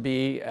that used to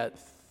be at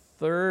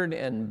 3rd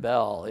and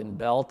Bell in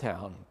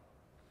Belltown,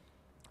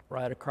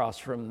 right across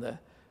from the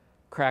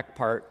crack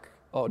park.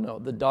 Oh no,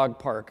 the dog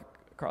park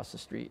across the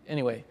street.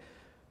 Anyway,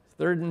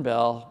 3rd and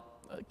Bell,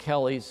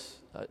 Kelly's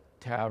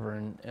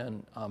Tavern,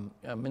 and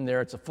I'm in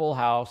there. It's a full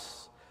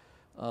house.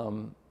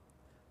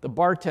 The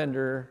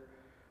bartender,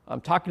 I'm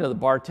talking to the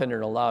bartender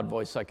in a loud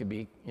voice so I could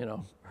be,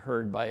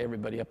 heard by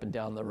everybody up and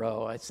down the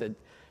row. I said,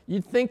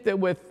 you'd think that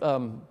with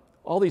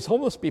all these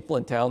homeless people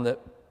in town that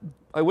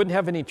I wouldn't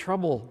have any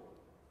trouble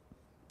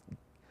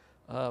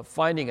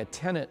finding a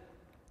tenant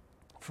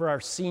for our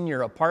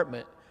senior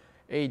apartment,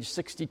 age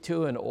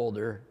 62 and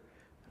older.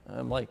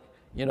 I'm like,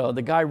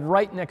 the guy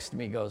right next to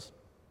me goes,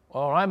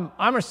 well,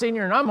 I'm a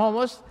senior and I'm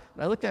homeless.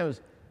 And I looked at him and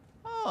was,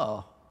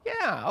 oh,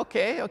 yeah,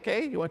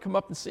 okay. You want to come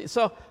up and see?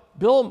 So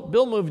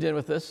Bill moved in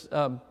with us.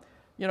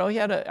 He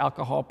had an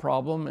alcohol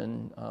problem,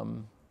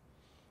 and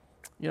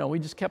we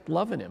just kept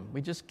loving him.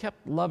 We just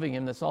kept loving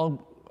him. That's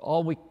all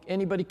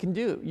anybody can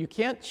do. You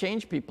can't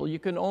change people. You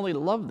can only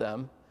love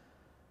them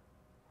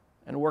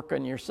and work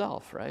on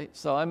yourself, right?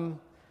 So I'm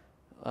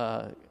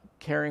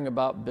caring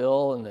about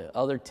Bill, and the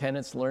other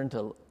tenants learned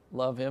to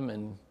love him,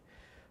 and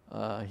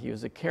he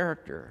was a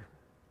character.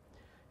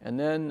 And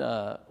then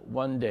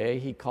one day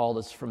he called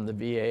us from the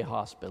VA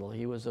hospital.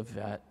 He was a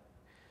vet,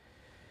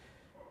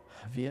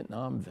 a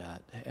Vietnam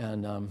vet.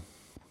 And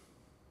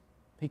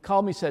he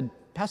called me and said,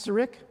 "Pastor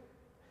Rick,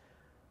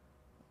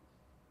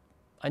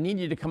 I need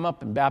you to come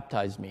up and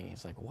baptize me."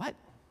 He's like, "What?"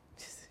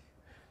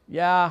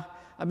 "Yeah,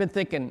 I've been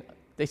thinking,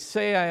 they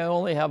say I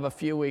only have a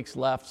few weeks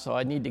left, so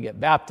I need to get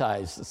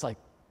baptized." It's like,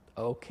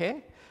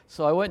 okay.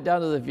 So I went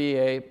down to the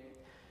VA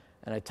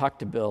and I talked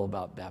to Bill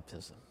about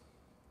baptism.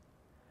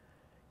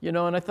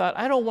 And I thought,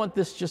 I don't want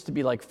this just to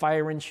be like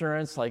fire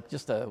insurance, like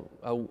just a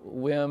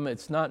whim.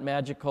 It's not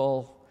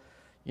magical.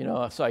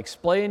 So I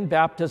explained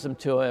baptism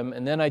to him,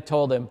 and then I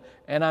told him,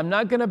 "And I'm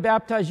not going to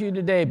baptize you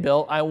today,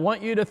 Bill. I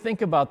want you to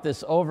think about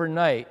this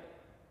overnight."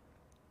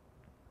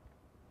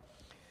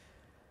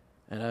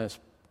 And I was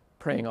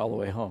praying all the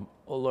way home,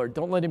 "Oh, Lord,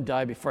 don't let him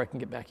die before I can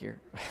get back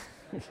here."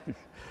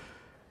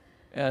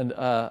 And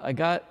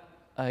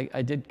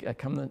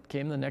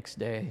came the next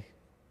day,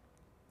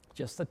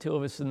 just the two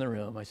of us in the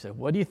room. I said,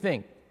 "What do you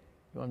think?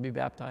 You want to be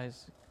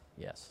baptized?"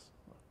 "Yes."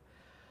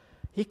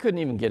 He couldn't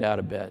even get out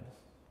of bed.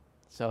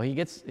 So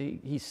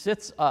he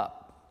sits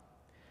up,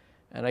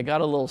 and I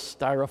got a little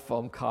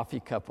styrofoam coffee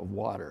cup of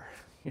water,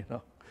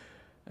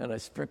 and I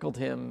sprinkled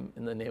him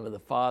in the name of the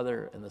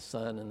Father and the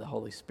Son and the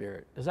Holy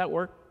Spirit. Does that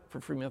work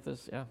for Free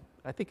Methodists? Yeah.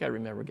 I think I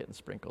remember getting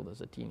sprinkled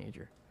as a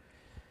teenager.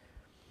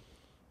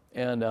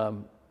 And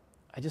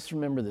I just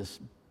remember this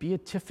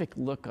beatific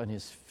look on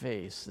his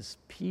face, this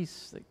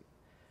peace that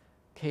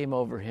came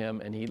over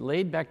him, and he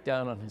laid back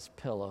down on his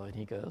pillow, and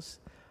he goes,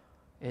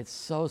 "It's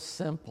so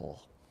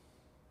simple."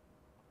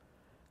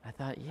 I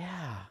thought,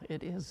 yeah,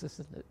 it is,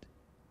 isn't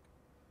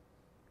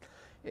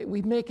it?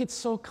 We make it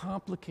so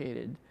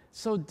complicated,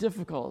 so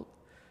difficult.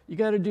 You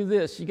got to do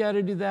this, you got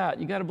to do that,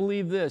 you got to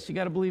believe this, you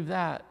got to believe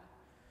that.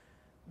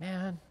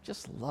 Man,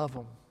 just love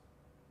them.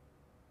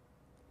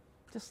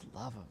 Just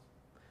love them.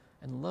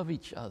 And love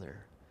each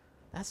other.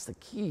 That's the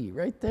key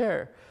right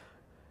there.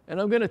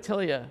 And I'm going to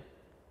tell you,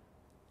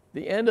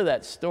 the end of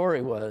that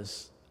story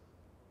was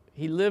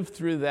he lived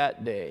through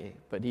that day,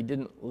 but he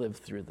didn't live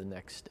through the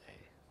next day.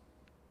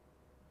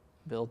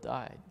 Bill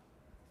died.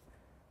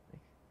 I'm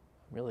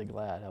really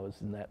glad I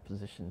was in that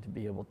position to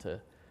be able to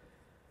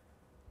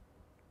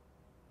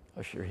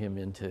usher him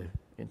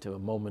into a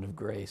moment of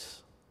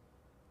grace.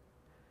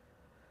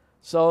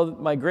 So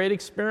my great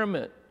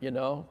experiment,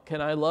 can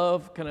I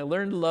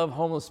learn to love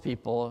homeless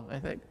people? I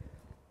think,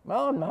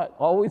 well, I'm not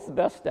always the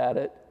best at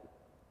it.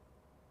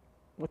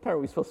 What time are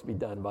we supposed to be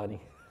done, Bonnie?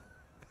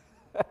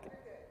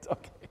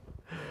 Okay.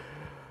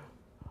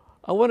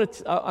 I'm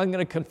going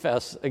to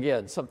confess,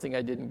 again, something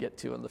I didn't get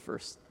to in the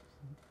first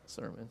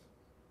sermon.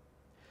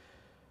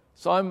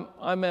 So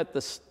I'm at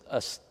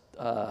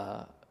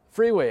the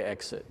freeway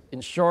exit in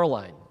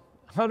Shoreline,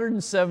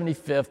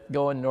 175th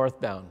going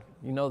northbound.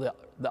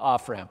 The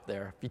off-ramp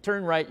there. If you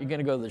turn right, you're going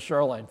to go to the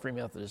Shoreline Free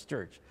Methodist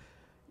Church.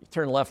 You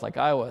turn left like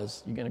I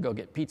was, you're going to go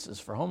get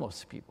pizzas for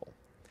homeless people.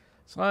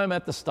 So I'm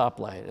at the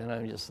stoplight, and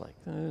I'm just like,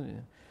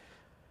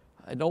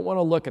 I don't want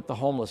to look at the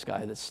homeless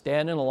guy that's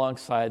standing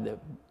alongside the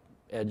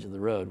edge of the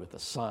road with a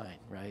sign,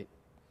 right?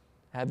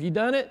 Have you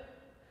done it?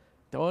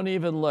 Don't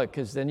even look,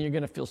 because then you're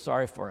going to feel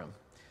sorry for him.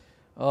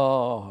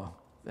 Oh,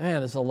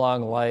 man, it's a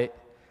long light.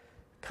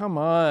 Come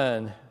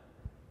on.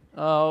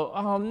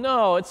 Oh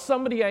no, it's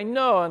somebody I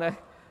know. And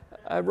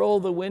I roll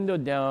the window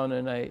down,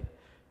 and I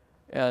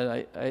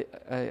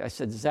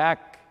said,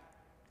 "Zach,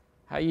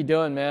 how you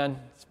doing, man?"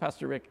 It's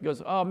Pastor Rick. He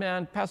goes, "Oh,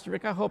 man, Pastor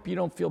Rick, I hope you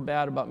don't feel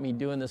bad about me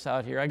doing this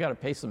out here. I got to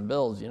pay some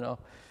bills,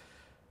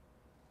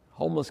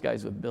 Homeless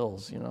guys with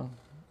bills,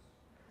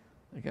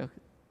 I go,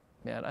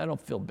 "Man, I don't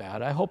feel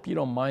bad. I hope you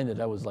don't mind that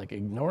I was like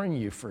ignoring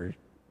you for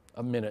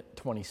a minute,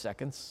 20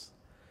 seconds.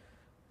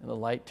 And the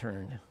light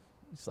turned.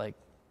 It's like,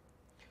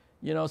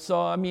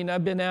 so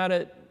I've been at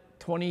it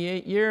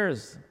 28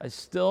 years. I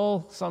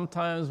still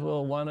sometimes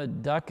will want to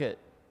duck it.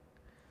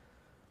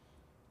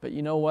 But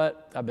you know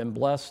what? I've been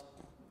blessed,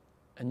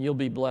 and you'll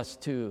be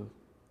blessed too.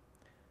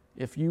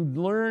 If you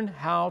learn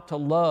how to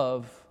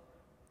love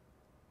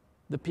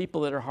the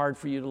people that are hard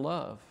for you to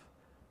love,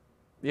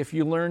 if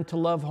you learn to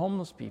love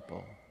homeless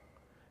people,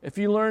 if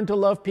you learn to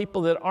love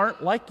people that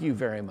aren't like you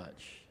very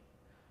much,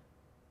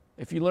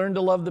 if you learn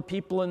to love the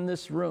people in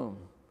this room,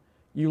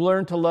 you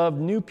learn to love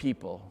new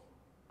people,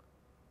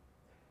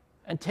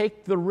 and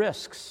take the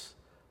risks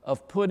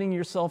of putting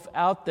yourself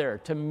out there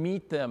to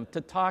meet them,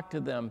 to talk to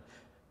them,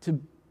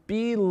 to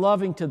be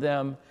loving to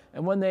them.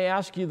 And when they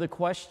ask you the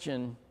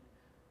question,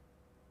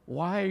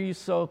 "Why are you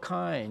so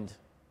kind?"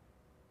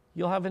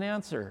 you'll have an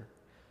answer.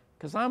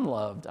 Because I'm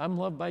loved. I'm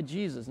loved by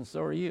Jesus, and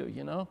so are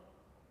you,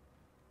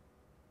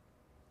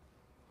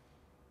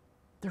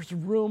 There's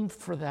room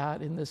for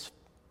that in this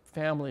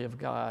family of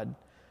God.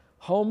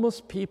 Homeless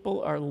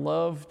people are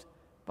loved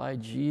by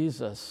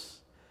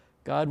Jesus.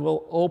 God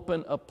will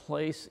open a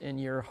place in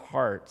your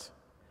heart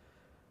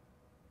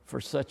for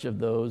such of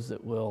those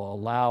that will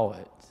allow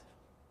it.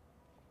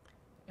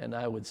 And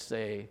I would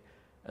say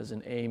as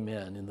an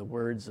amen in the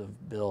words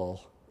of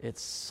Bill.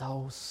 It's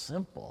so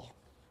simple.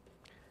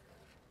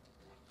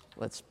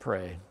 Let's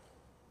pray.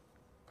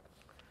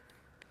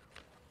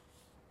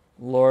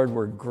 Lord,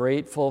 we're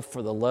grateful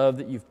for the love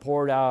that you've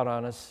poured out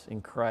on us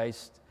in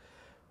Christ.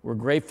 We're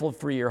grateful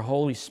for your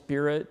Holy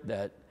Spirit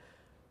that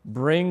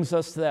brings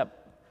us to that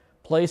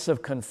place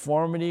of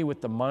conformity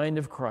with the mind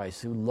of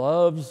Christ, who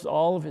loves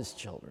all of his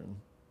children,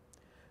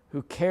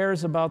 who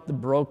cares about the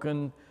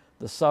broken,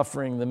 the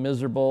suffering, the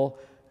miserable,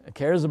 and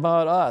cares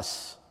about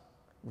us.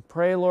 We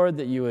pray, Lord,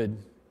 that you would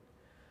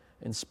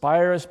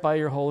inspire us by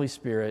your Holy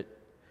Spirit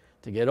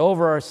to get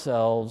over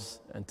ourselves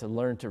and to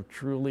learn to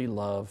truly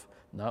love,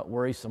 not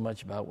worry so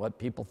much about what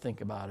people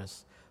think about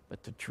us,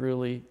 but to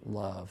truly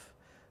love.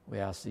 We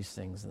ask these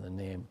things in the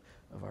name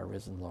of our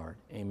risen Lord.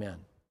 Amen.